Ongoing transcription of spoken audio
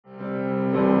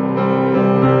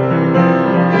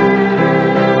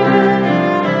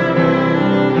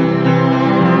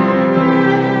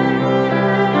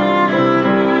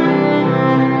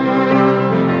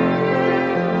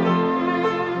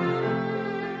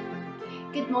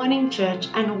Good morning, church,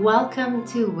 and welcome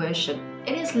to worship.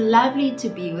 It is lovely to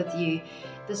be with you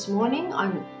this morning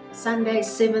on Sunday,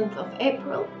 7th of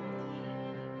April.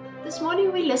 This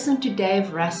morning we listen to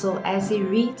Dave Russell as he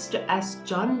reads to us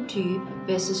John 2,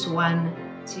 verses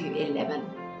 1 to 11.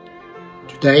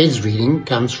 Today's reading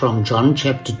comes from John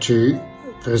chapter 2,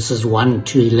 verses 1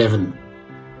 to 11,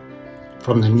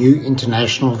 from the New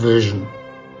International Version.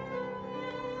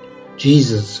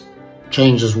 Jesus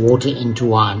changes water into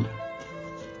wine.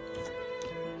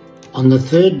 On the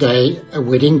third day, a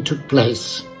wedding took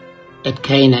place at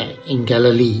Cana in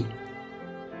Galilee.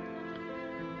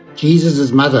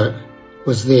 Jesus' mother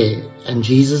was there, and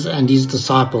Jesus and his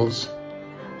disciples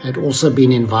had also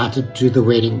been invited to the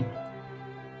wedding.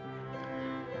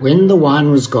 When the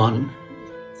wine was gone,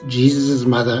 Jesus'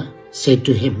 mother said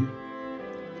to him,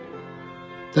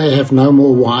 "They have no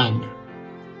more wine."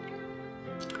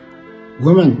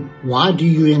 "Woman, why do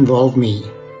you involve me?"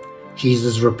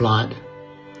 Jesus replied,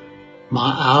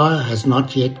 "My hour has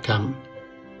not yet come."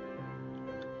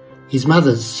 His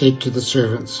mother said to the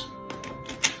servants,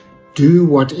 "Do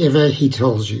whatever he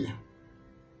tells you."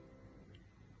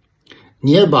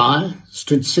 Nearby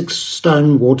stood 6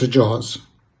 stone water jars,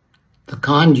 the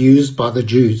kind used by the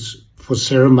Jews for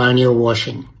ceremonial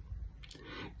washing,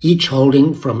 each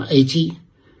holding from 80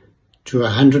 to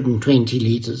 120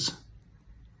 liters.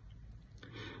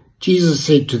 Jesus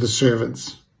said to the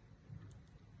servants,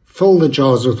 "Fill the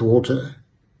jars with water."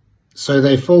 So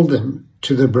they filled them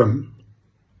to the brim.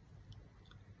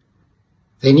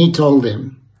 Then he told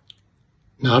them,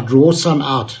 "Now draw some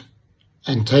out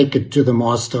and take it to the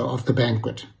master of the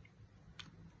banquet."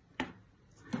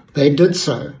 They did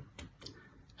so,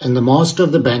 and the master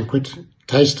of the banquet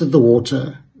tasted the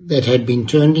water that had been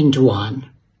turned into wine.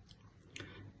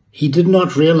 He did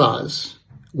not realize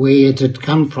where it had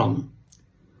come from,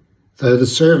 though the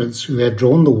servants who had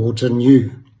drawn the water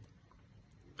knew.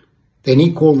 Then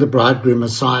he called the bridegroom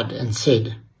aside and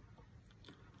said,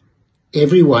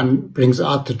 "Everyone brings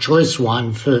out the choice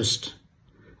wine first,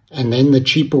 and then the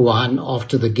cheaper wine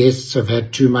after the guests have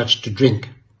had too much to drink.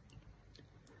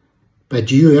 But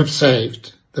you have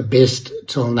saved the best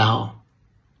till now."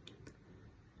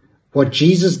 What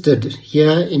Jesus did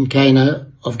here in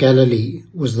Cana of Galilee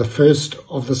was the first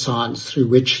of the signs through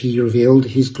which he revealed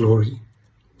his glory,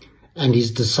 and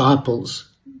his disciples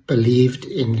believed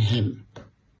in him.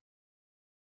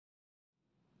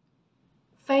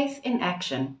 Faith in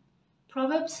action.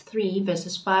 Proverbs 3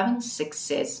 verses 5 and 6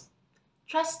 says,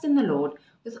 "Trust in the Lord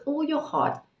with all your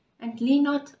heart and lean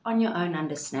not on your own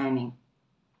understanding.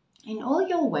 In all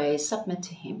your ways submit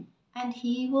to him, and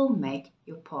he will make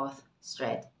your path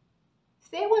straight." If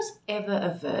there was ever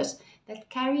a verse that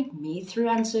carried me through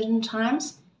uncertain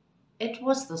times, it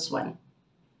was this one.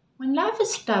 When life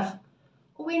is tough,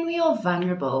 or when we are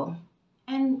vulnerable,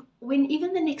 and when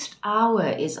even the next hour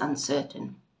is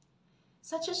uncertain,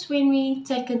 such as when we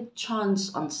take a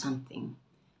chance on something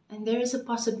and there is a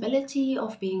possibility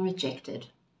of being rejected,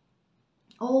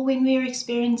 or when we are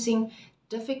experiencing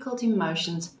difficult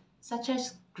emotions such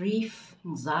as grief,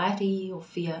 anxiety, or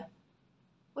fear.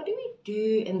 What do we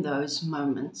do in those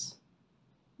moments?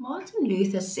 Martin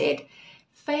Luther said,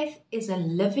 "Faith is a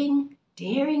living,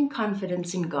 daring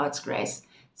confidence in God's grace,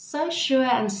 so sure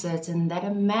and certain that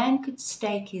a man could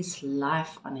stake his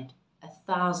life on it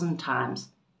 1,000 times.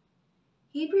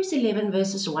 Hebrews 11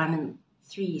 verses 1 and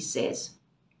 3 says,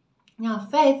 "Now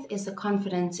faith is the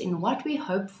confidence in what we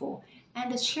hope for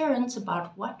and assurance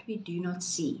about what we do not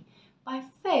see. By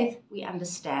faith we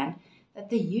understand that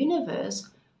the universe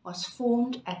was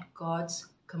formed at God's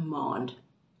command,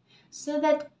 so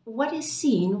that what is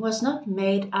seen was not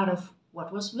made out of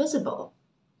what was visible."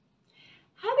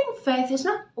 Having faith is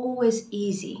not always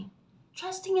easy.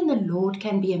 Trusting in the Lord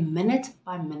can be a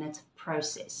minute-by-minute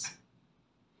process.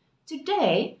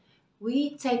 Today,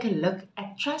 we take a look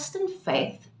at trust and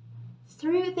faith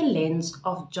through the lens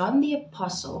of John the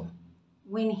Apostle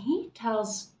when he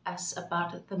tells us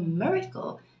about the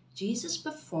miracle Jesus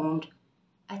performed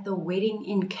at the wedding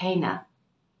in Cana,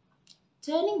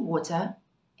 turning water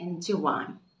into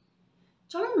wine.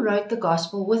 John wrote the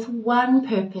gospel with one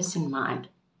purpose in mind: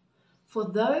 for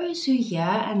those who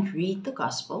hear and read the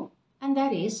gospel, and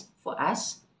that is for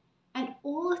us and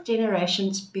all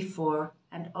generations before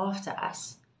and after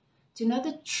us, to know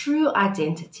the true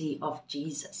identity of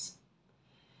Jesus.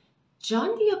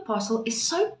 John the Apostle is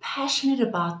so passionate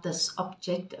about this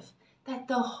objective that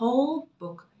the whole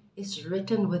book is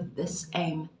written with this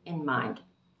aim in mind.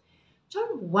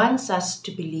 John wants us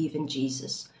to believe in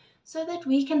Jesus so that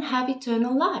we can have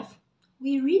eternal life.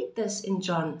 We read this in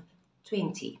John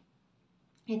 20.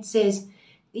 It says,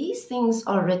 "These things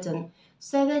are written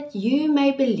so that you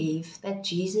may believe that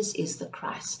Jesus is the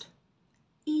Christ.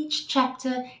 Each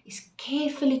chapter is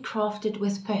carefully crafted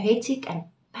with poetic and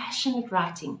passionate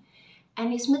writing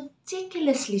and is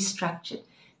meticulously structured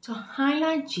to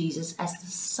highlight Jesus as the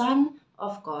Son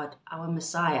of God, our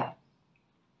Messiah.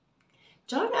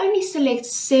 John only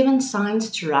selects 7 signs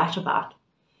to write about.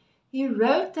 He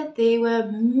wrote that there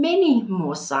were many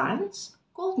more signs,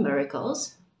 called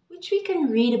miracles, which we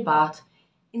can read about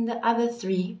in the other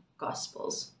 3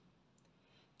 Gospels.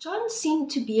 John seemed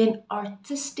to be an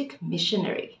artistic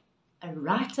missionary, a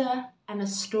writer and a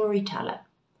storyteller.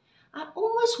 I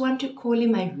almost want to call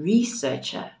him a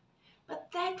researcher, but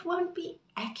that won't be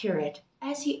accurate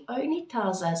as he only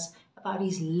tells us about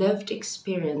his lived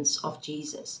experience of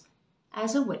Jesus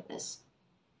as a witness.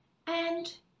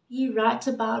 And he writes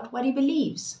about what he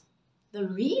believes. The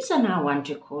reason I want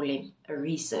to call him a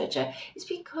researcher is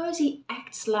because he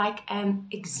acts like an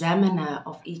examiner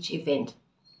of each event.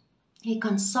 He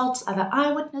consults other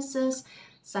eyewitnesses,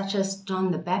 such as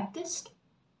John the Baptist,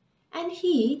 and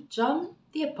he, John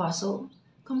the Apostle,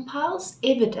 compiles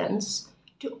evidence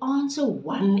to answer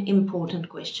one important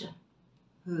question.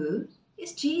 Who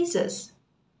is Jesus?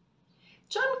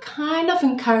 John kind of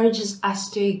encourages us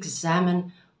to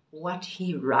examine what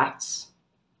he writes,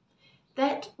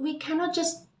 that we cannot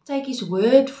just take his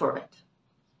word for it.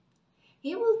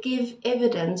 He will give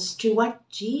evidence to what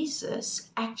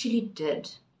Jesus actually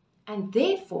did, and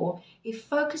therefore he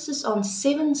focuses on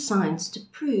 7 signs to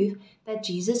prove that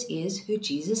Jesus is who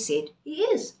Jesus said he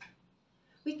is.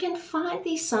 We can find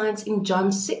these signs in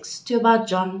John 6 to about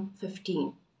John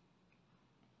 15.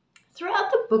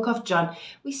 Throughout the book of John,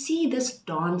 we see this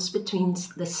dance between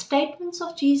the statements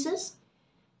of Jesus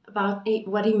about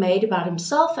what he made about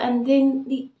himself and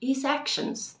then his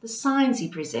actions, the signs he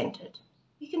presented.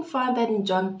 You can find that in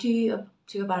John 2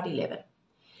 to about 11.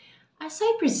 I say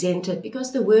presented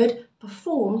because the word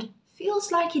performed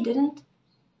feels like he did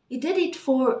it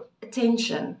for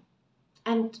attention,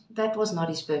 and that was not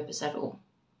his purpose at all.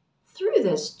 Through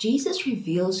this, Jesus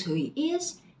reveals who he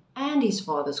is and his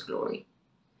Father's glory.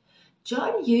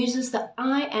 John uses the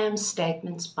I am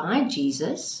statements by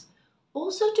Jesus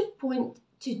also to point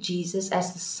to Jesus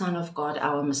as the Son of God,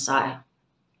 our Messiah.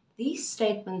 These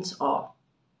statements are,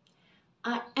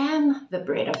 I am the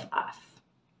bread of life.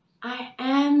 I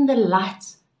am the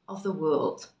light of the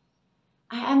world.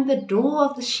 I am the door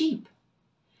of the sheep.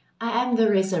 I am the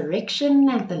resurrection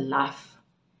and the life.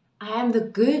 I am the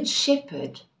good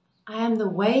shepherd. I am the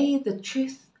way, the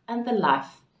truth, and the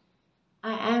life.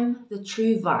 I am the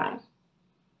true vine.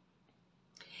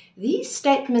 These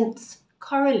statements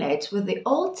correlate with the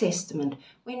Old Testament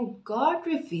when God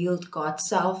revealed God's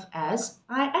self as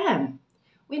I am.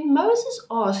 When Moses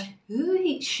asked who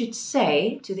he should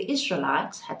say to the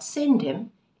Israelites had sent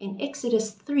him in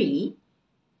Exodus 3,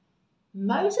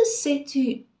 Moses said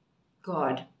to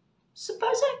God,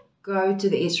 suppose I go to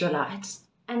the Israelites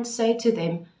and say to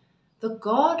them, the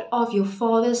God of your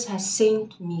fathers has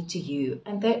sent me to you,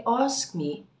 and they ask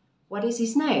me, what is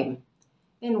his name?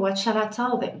 Then what shall I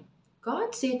tell them?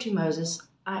 God said to Moses,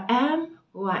 I am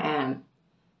who I am.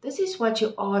 This is what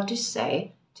you are to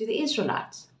say to the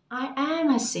Israelites. I am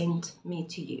has sent me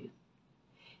to you.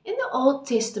 In the Old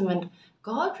Testament,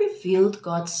 God revealed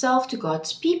God's self to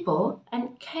God's people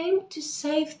and came to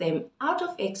save them out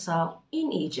of exile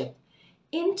in Egypt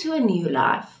into a new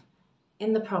life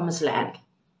in the Promised Land.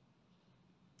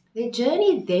 Their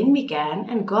journey then began,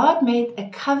 and God made a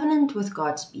covenant with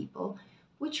God's people,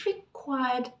 which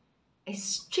required a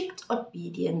strict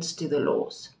obedience to the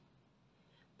laws.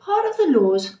 Part of the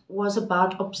laws was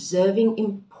about observing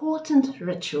important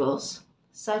rituals,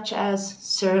 such as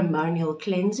ceremonial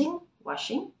cleansing,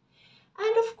 washing,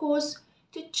 and of course,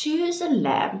 to choose a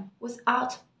lamb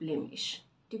without blemish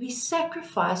to be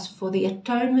sacrificed for the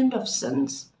atonement of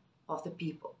sins of the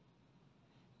people.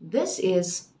 This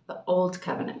is the Old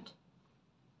Covenant.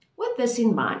 With this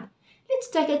in mind, let's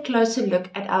take a closer look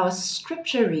at our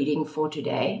scripture reading for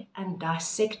today and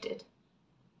dissect it.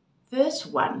 Verse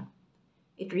 1.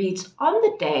 It reads, on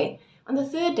the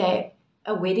third day,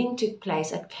 a wedding took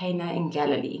place at Cana in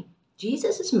Galilee.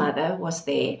 Jesus' mother was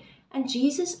there, and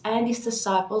Jesus and his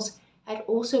disciples had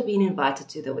also been invited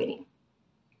to the wedding.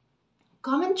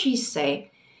 Commentaries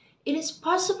say it is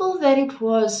possible that it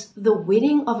was the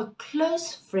wedding of a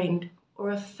close friend or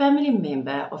a family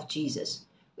member of Jesus.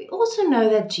 We also know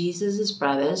that Jesus'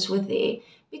 brothers were there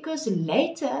because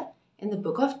later in the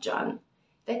book of John,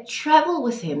 they traveled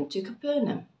with him to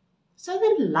Capernaum. So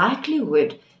the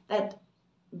likelihood that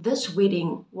this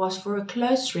wedding was for a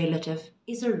close relative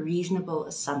is a reasonable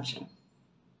assumption.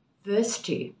 Verse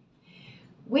 2.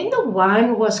 When the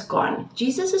wine was gone,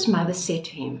 Jesus' mother said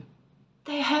to him,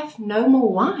 "They have no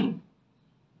more wine."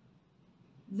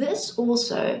 This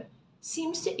also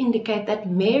seems to indicate that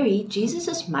Mary,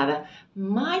 Jesus' mother,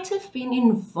 might have been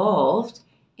involved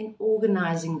in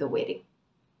organizing the wedding.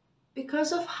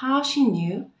 Because of how did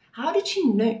she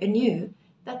knew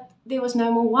that there was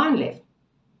no more wine left?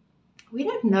 We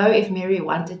don't know if Mary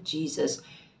wanted Jesus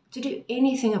to do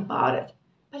anything about it,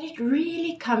 but it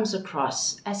really comes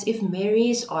across as if Mary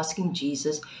is asking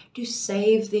Jesus to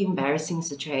save the embarrassing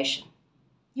situation.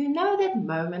 You know that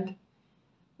moment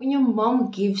when your mom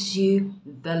gives you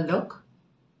the look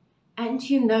and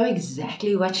you know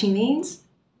exactly what she means?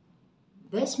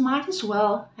 This might as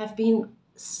well have been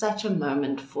such a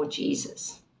moment for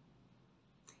Jesus.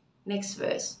 Next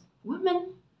verse.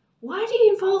 "Woman, why do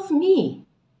you involve me?"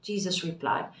 Jesus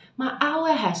replied, "My hour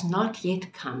has not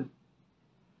yet come."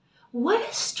 What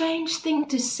a strange thing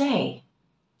to say.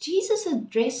 Jesus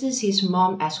addresses his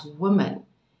mom as woman,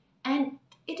 and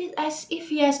it is as if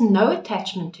he has no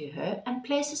attachment to her and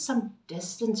places some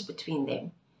distance between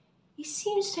them. He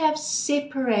seems to have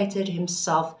separated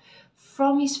himself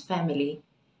from his family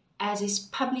as his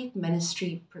public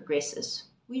ministry progresses.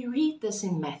 We read this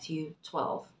in Matthew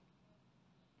 12.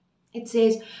 It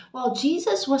says, "While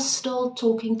Jesus was still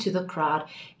talking to the crowd,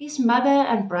 his mother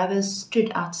and brothers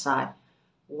stood outside,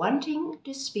 wanting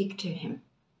to speak to him.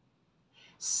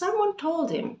 Someone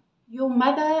told him, 'Your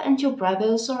mother and your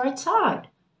brothers are outside,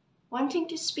 wanting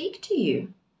to speak to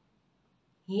you.'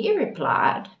 He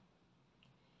replied,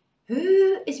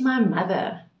 'Who is my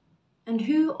mother and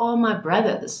who are my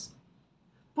brothers?'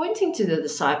 Pointing to the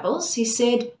disciples, he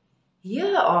said,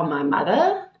 'Here are my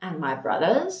mother and my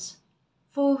brothers.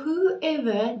 For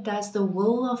whoever does the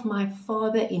will of my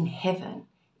Father in heaven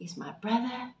is my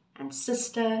brother and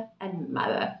sister and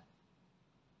mother.'"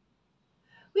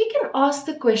 We can ask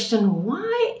the question,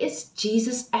 why is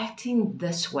Jesus acting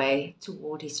this way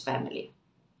toward his family?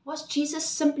 Was Jesus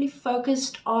simply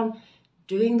focused on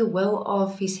doing the will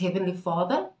of his heavenly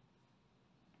Father?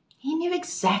 He knew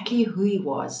exactly who he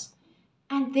was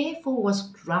and therefore was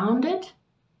grounded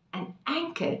and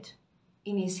anchored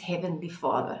in his heavenly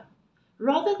Father,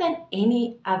 rather than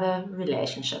any other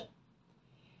relationship.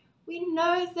 We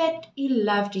know that he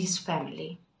loved his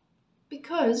family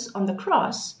because on the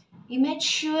cross, he made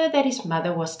sure that his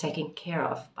mother was taken care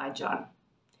of by John.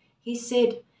 He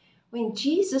said, when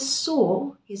Jesus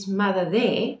saw his mother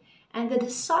there and the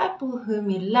disciple whom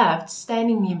he loved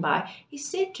standing nearby, he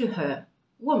said to her,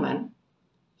 "Woman,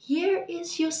 here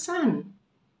is your son."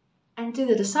 And to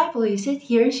the disciple, he said,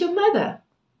 "Here is your mother."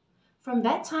 From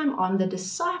that time on, the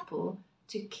disciple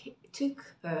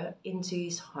took her into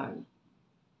his home.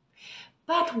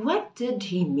 But what did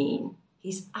he mean?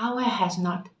 His hour has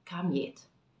not come yet.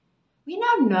 We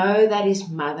now know that his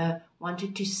mother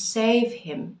wanted to save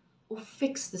him or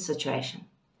fix the situation.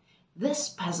 This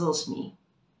puzzles me.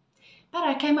 But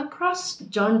I came across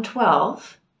John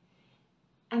 12,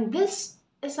 and this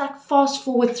is like fast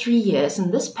forward 3 years,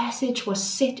 and this passage was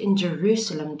set in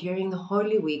Jerusalem during the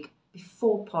Holy Week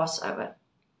before Passover.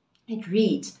 It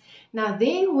reads, "Now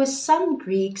there were some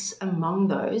Greeks among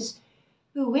those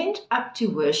who went up to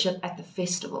worship at the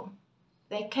festival.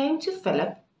 They came to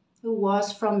Philip, who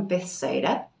was from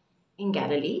Bethsaida in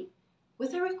Galilee,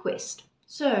 with a request.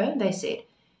 'Sir,' they said,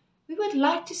 'we would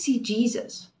like to see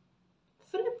Jesus.'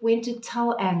 Philip went to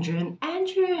tell Andrew, and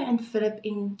Andrew and Philip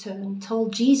in turn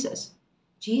told Jesus.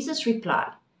 Jesus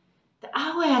replied, 'The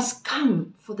hour has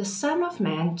come for the Son of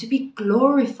Man to be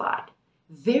glorified.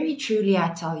 Very truly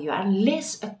I tell you,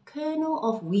 unless a kernel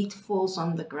of wheat falls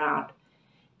on the ground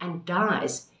and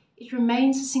dies, it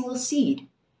remains a single seed.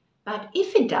 But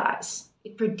if it dies,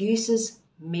 it produces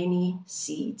many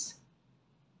seeds.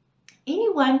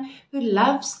 Anyone who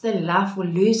loves their life will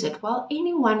lose it, while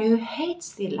anyone who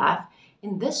hates their life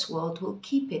in this world will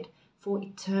keep it for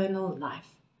eternal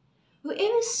life.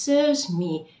 Whoever serves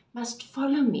me must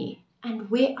follow me,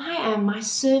 and where I am, my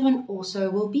servant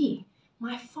also will be.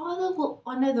 My Father will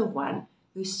honor the one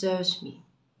who serves me.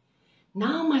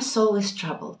 Now my soul is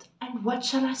troubled, and what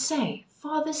shall I say?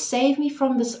 Father, save me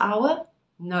from this hour?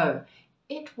 No,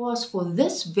 it was for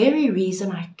this very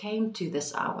reason I came to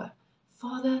this hour.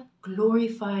 Father,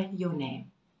 glorify your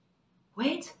name."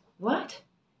 Wait, what?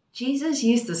 Jesus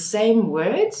used the same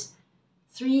words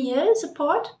 3 years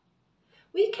apart?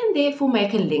 We can therefore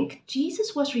make a link.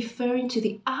 Jesus was referring to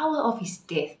the hour of his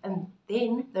death and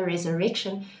then the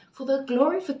resurrection for the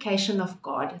glorification of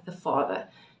God the Father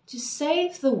to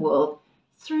save the world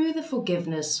through the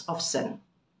forgiveness of sin.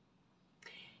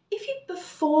 If he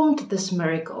performed this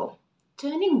miracle,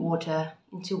 turning water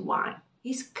into wine,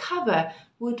 his cover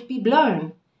would be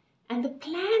blown and the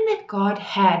plan that God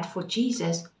had for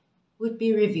Jesus would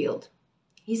be revealed.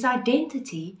 His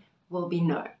identity will be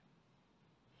known.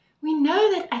 We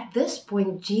know that at this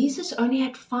point, Jesus only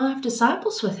had 5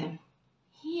 disciples with him.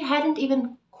 He hadn't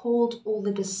even called all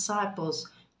the disciples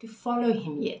to follow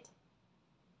him yet.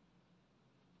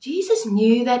 Jesus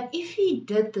knew that if he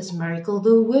did this miracle,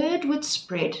 the word would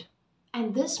spread,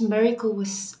 and this miracle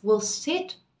will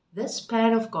set this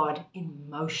plan of God in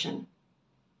motion.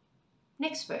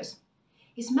 Next verse.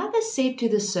 His mother said to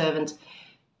the servants,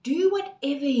 "Do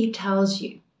whatever he tells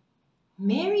you."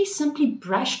 Mary simply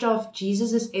brushed off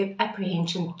Jesus'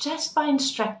 apprehension just by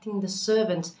instructing the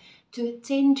servants to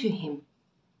attend to him.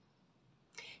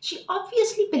 She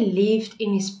obviously believed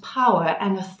in his power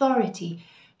and authority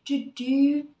to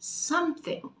do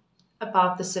something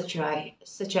about the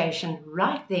situation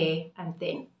right there and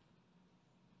then.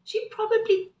 She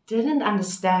probably didn't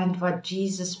understand what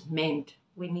Jesus meant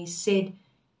when he said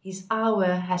his hour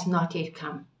has not yet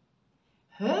come.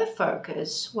 Her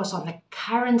focus was on the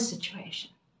current situation.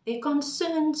 Their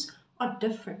concerns are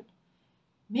different.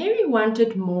 Mary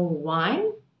wanted more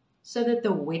wine so that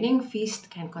the wedding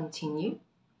feast can continue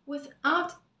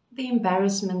without the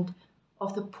embarrassment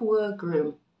of the poor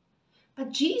groom.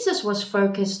 But Jesus was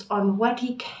focused on what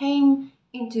he came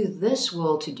into this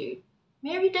world to do.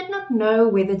 Mary did not know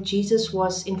whether Jesus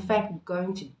was in fact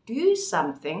going to do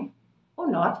something or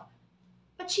not,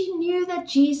 but she knew that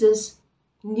Jesus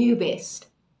knew best.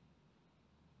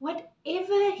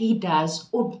 Whatever he does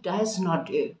or does not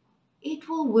do, it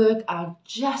will work out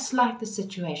just like the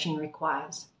situation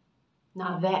requires.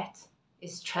 Now that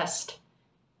is trust.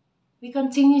 We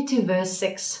continue to verse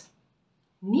 6.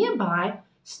 Nearby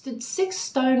stood 6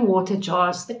 stone water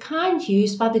jars, the kind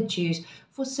used by the Jews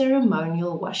for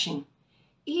ceremonial washing,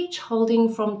 each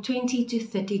holding from 20 to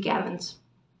 30 gallons.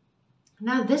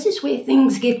 Now this is where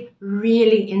things get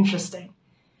really interesting.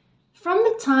 From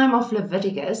the time of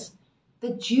Leviticus,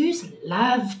 the Jews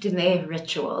loved their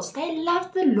rituals. They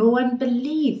loved the law and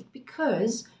believed,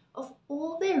 because of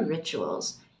all their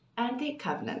rituals and their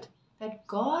covenant, that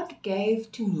God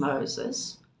gave to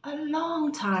Moses a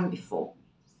long time before.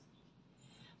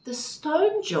 The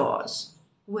stone jars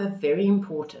were very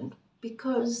important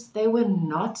because they were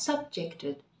not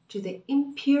subjected to the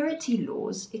impurity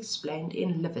laws explained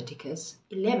in Leviticus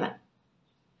 11.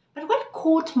 But what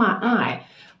caught my eye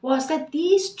was that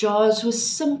these jars were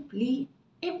simply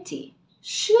empty.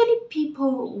 Surely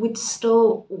people would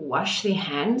still wash their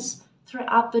hands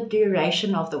throughout the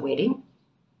duration of the wedding.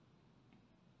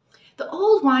 The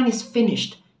old wine is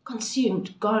finished,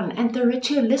 consumed, gone, and the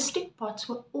ritualistic pots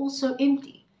were also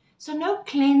empty. So no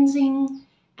cleansing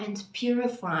and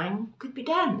purifying could be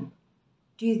done.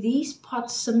 Do these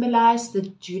pots symbolize the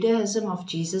Judaism of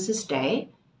Jesus' day,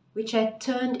 which had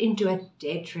turned into a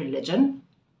dead religion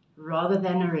rather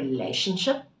than a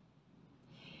relationship?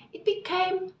 It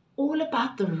became all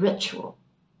about the ritual.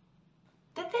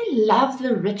 Did they love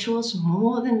the rituals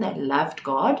more than they loved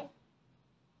God?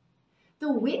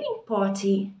 The wedding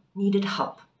party needed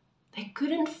help. They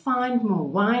couldn't find more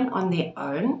wine on their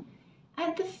own,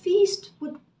 and the feast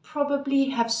would probably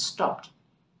have stopped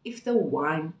if the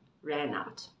wine ran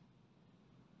out.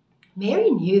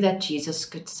 Mary knew that Jesus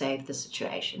could save the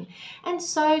situation, and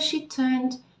so she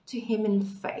turned to him in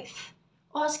faith,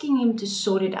 asking him to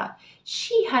sort it out.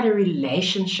 She had a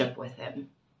relationship with him.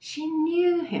 She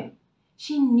knew him.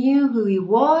 She knew who he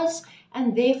was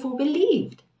and therefore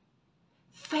believed.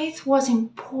 Faith was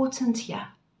important here.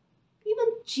 Even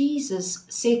Jesus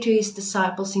said to his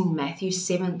disciples in Matthew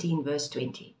 17 verse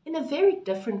 20, in a very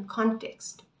different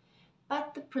context,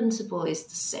 but the principle is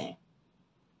the same.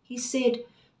 He said,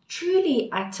 "Truly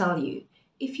I tell you,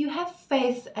 if you have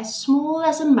faith as small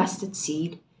as a mustard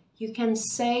seed, you can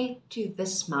say to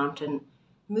this mountain,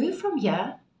 'Move from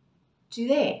here to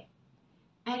there,'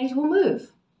 and it will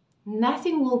move.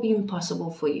 Nothing will be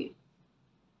impossible for you."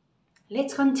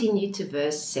 Let's continue to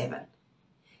verse 7.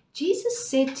 Jesus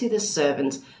said to the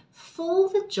servants, "Fill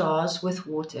the jars with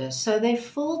water," so they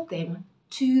filled them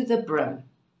to the brim.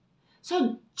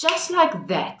 So just like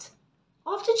that,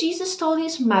 after Jesus told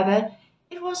his mother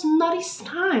it was not his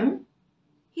time,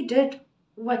 he did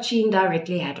what she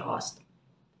indirectly had asked.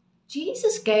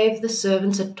 Jesus gave the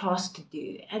servants a task to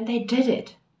do, and they did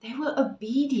it. They were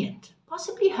obedient,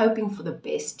 possibly hoping for the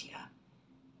best here.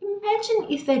 Imagine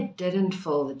if they didn't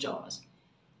fill the jars.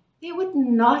 There would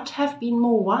not have been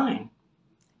more wine.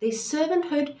 Their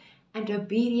servanthood and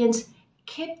obedience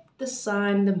kept the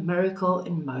sign, the miracle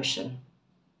in motion.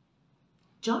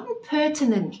 John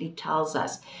pertinently tells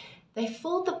us they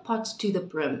filled the pots to the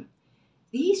brim.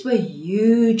 These were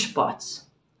huge pots.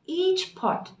 Each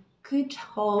pot could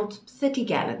hold 30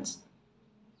 gallons.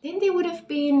 Then there would have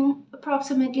been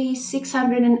approximately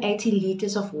 680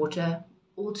 liters of water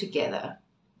altogether.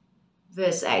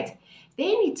 Verse 8.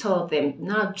 Then he told them,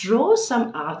 now draw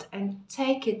some out and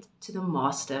take it to the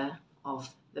master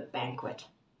of the banquet.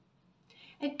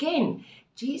 Again,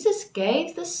 Jesus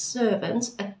gave the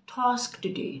servants a task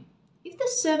to do. If the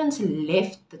servants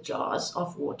left the jars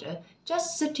of water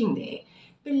just sitting there,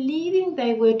 believing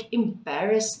they would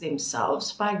embarrass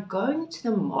themselves by going to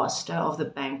the master of the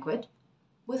banquet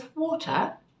with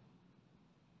water,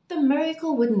 the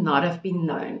miracle would not have been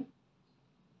known.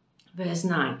 Verse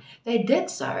 9, they did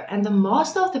so, and the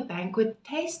master of the banquet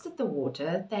tasted the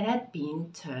water that had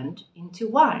been turned into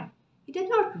wine. He did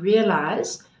not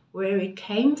realize where it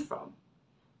came from,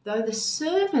 though the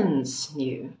servants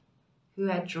knew who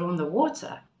had drawn the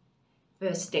water.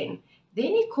 Verse 10, then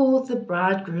he called the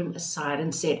bridegroom aside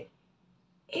and said,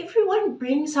 everyone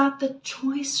brings out the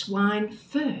choice wine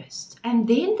first, and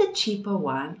then the cheaper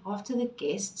wine after the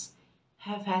guests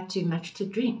have had too much to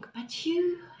drink. But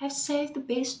you have saved the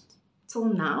best till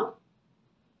now.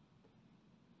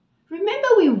 Remember,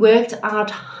 we worked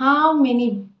out how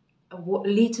many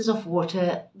liters of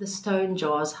water the stone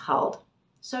jars held.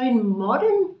 So in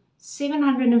modern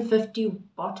 750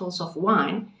 bottles of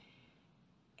wine,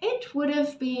 it would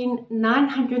have been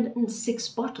 906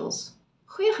 bottles.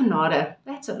 Goeie genade,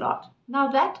 that's a lot. Now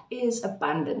that is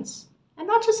abundance. And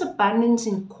not just abundance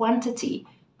in quantity,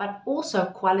 but also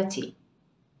quality.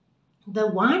 The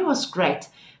wine was great,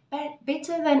 but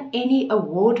better than any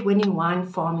award-winning wine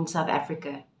farm in South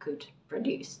Africa could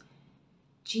produce.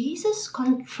 Jesus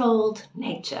controlled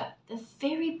nature, the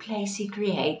very place he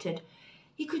created.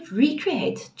 He could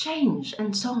recreate, change,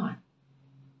 and so on.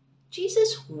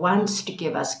 Jesus wants to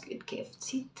give us good gifts.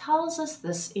 He tells us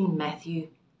this in Matthew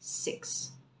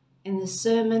 6, in the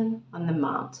Sermon on the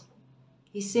Mount.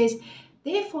 He says,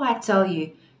 therefore I tell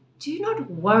you, do not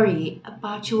worry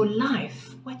about your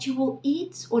life, what you will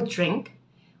eat or drink,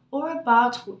 or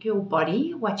about your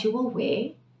body, what you will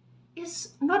wear.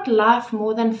 Is not life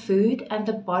more than food, and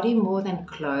the body more than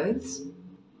clothes?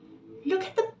 Look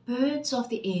at the birds of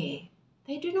the air.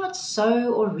 They do not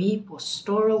sow or reap or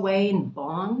store away in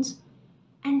barns,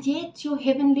 and yet your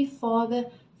heavenly Father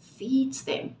feeds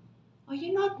them. Are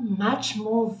you not much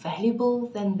more valuable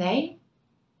than they?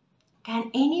 Can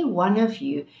any one of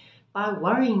you, by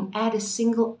worrying, add a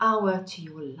single hour to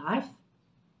your life?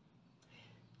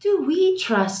 Do we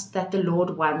trust that the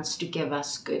Lord wants to give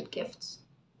us good gifts?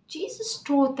 Jesus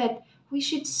taught that we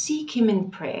should seek Him in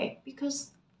prayer,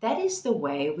 because that is the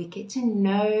way we get to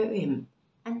know Him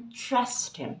and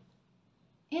trust Him.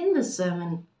 In the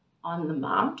Sermon on the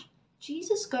Mount,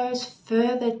 Jesus goes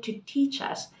further to teach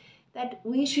us that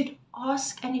we should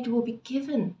ask and it will be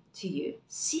given to you.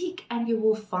 Seek and you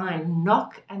will find.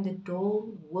 Knock and the door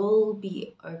will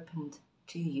be opened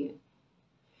to you.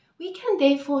 We can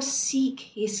therefore seek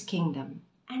His kingdom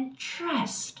and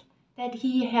trust that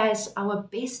He has our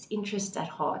best interests at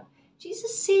heart.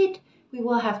 Jesus said we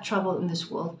will have trouble in this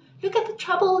world. Look at the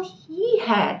trouble He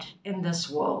had in this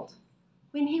world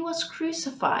when He was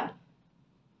crucified.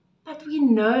 But we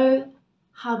know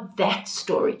how that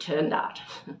story turned out.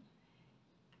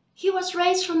 He was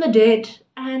raised from the dead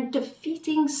and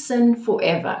defeating sin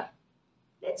forever.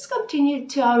 Let's continue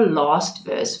to our last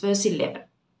verse, verse 11.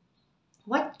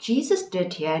 What Jesus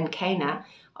did here in Cana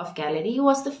of Galilee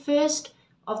was the first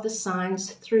of the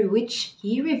signs through which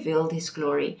He revealed His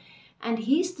glory, and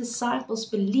His disciples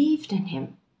believed in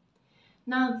Him.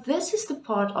 Now, this is the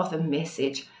part of the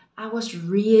message I was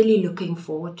really looking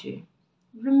forward to.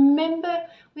 Remember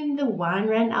when the wine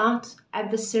ran out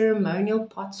and the ceremonial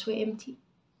pots were empty?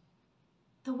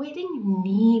 The wedding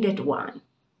needed wine.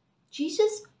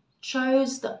 Jesus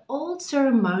chose the old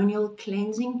ceremonial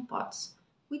cleansing pots,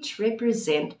 which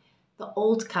represent the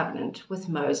old covenant with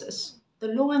Moses, the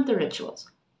law and the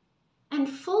rituals, and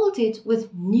filled it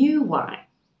with new wine.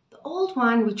 The old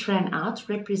wine which ran out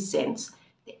represents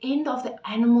the end of the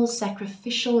animal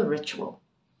sacrificial ritual.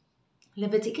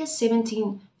 Leviticus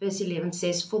 17 verse 11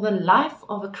 says, for the life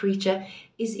of a creature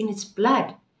is in its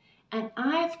blood, and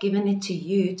I have given it to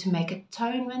you to make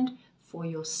atonement for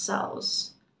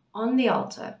yourselves on the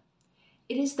altar.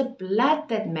 It is the blood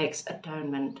that makes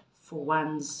atonement for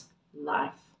one's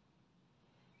life.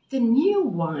 The new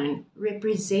wine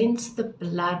represents the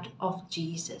blood of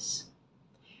Jesus.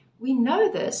 We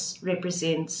know this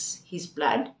represents His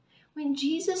blood when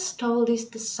Jesus told His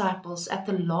disciples at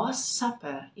the Last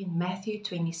Supper in Matthew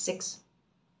 26.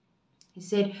 He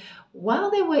said, while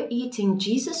they were eating,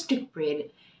 Jesus took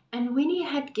bread, and when He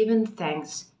had given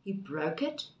thanks, He broke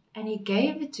it and He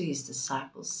gave it to His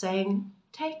disciples, saying,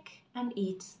 take and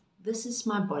eat, This is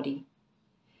my body."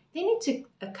 Then he took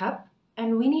a cup,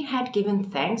 and when he had given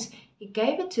thanks, he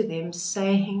gave it to them,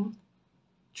 saying,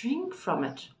 "Drink from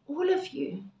it, all of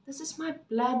you. This is my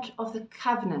blood of the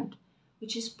covenant,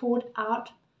 which is poured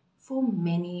out for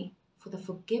many for the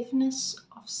forgiveness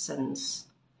of sins.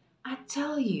 I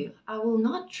tell you, I will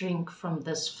not drink from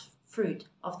this fruit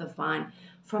of the vine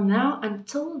from now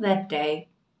until that day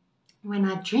when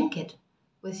I drink it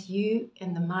with you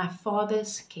in my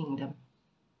Father's kingdom."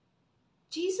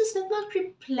 Jesus did not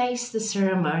replace the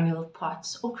ceremonial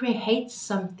pots or create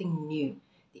something new.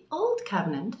 The old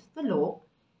covenant, the law,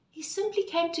 he simply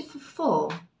came to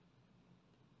fulfill.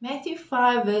 Matthew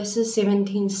 5 verses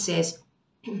 17 says,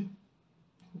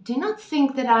 "Do not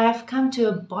think that I have come to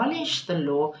abolish the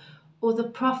law or the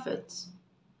prophets.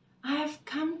 I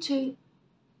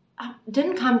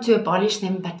didn't come to abolish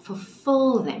them, but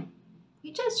fulfill them."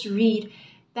 We just read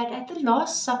that at the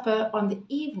Last Supper on the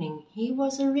evening, he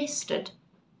was arrested.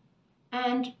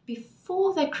 And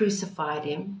before they crucified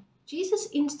him, Jesus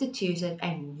instituted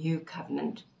a new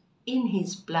covenant in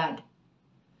his blood.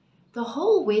 The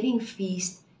whole wedding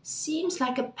feast seems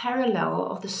like a parallel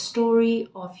of the story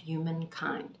of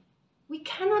humankind. We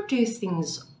cannot do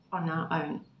things on our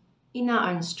own, in our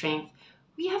own strength.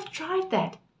 We have tried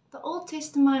that. The Old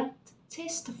Testament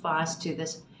testifies to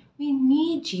this. We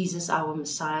need Jesus, our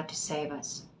Messiah, to save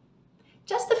us.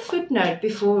 Just a footnote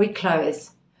before we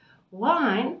close.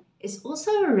 Wine is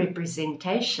also a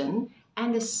representation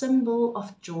and a symbol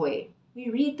of joy. We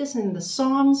read this in the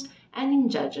Psalms and in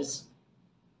Judges.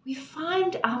 We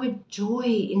find our joy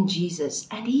in Jesus,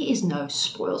 and he is no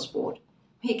spoilsport.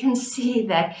 We can see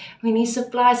that when he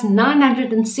supplies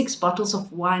 906 bottles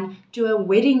of wine to a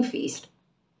wedding feast.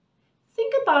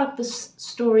 Think about this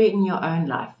story in your own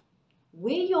life,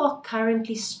 where you are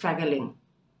currently struggling,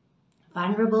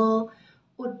 vulnerable,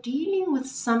 or dealing with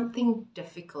something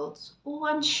difficult or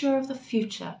unsure of the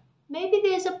future. Maybe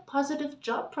there's a positive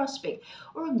job prospect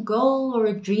or a goal or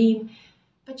a dream,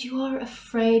 but you are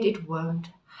afraid it won't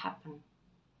happen.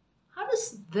 How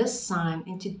does this sign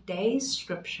in today's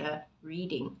scripture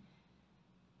reading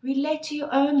relate to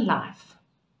your own life?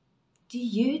 Do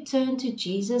you turn to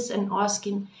Jesus and ask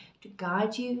him to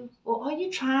guide you, or are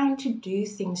you trying to do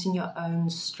things in your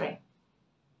own strength?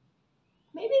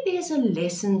 Maybe there's a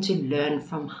lesson to learn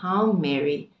from how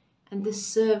Mary and the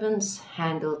servants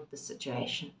handled the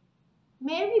situation.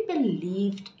 Mary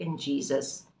believed in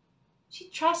Jesus. She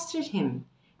trusted him,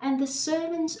 and the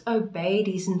servants obeyed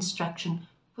his instruction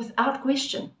without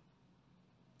question.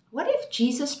 What if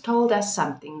Jesus told us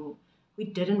something we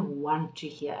didn't want to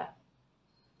hear?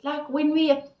 Like when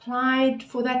we applied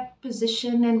for that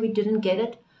position and we didn't get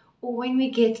it, or when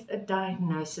we get a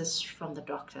diagnosis from the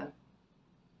doctor.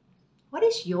 What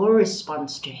is your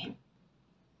response to him?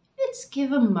 Let's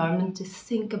give a moment to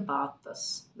think about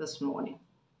this morning.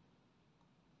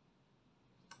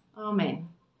 Amen.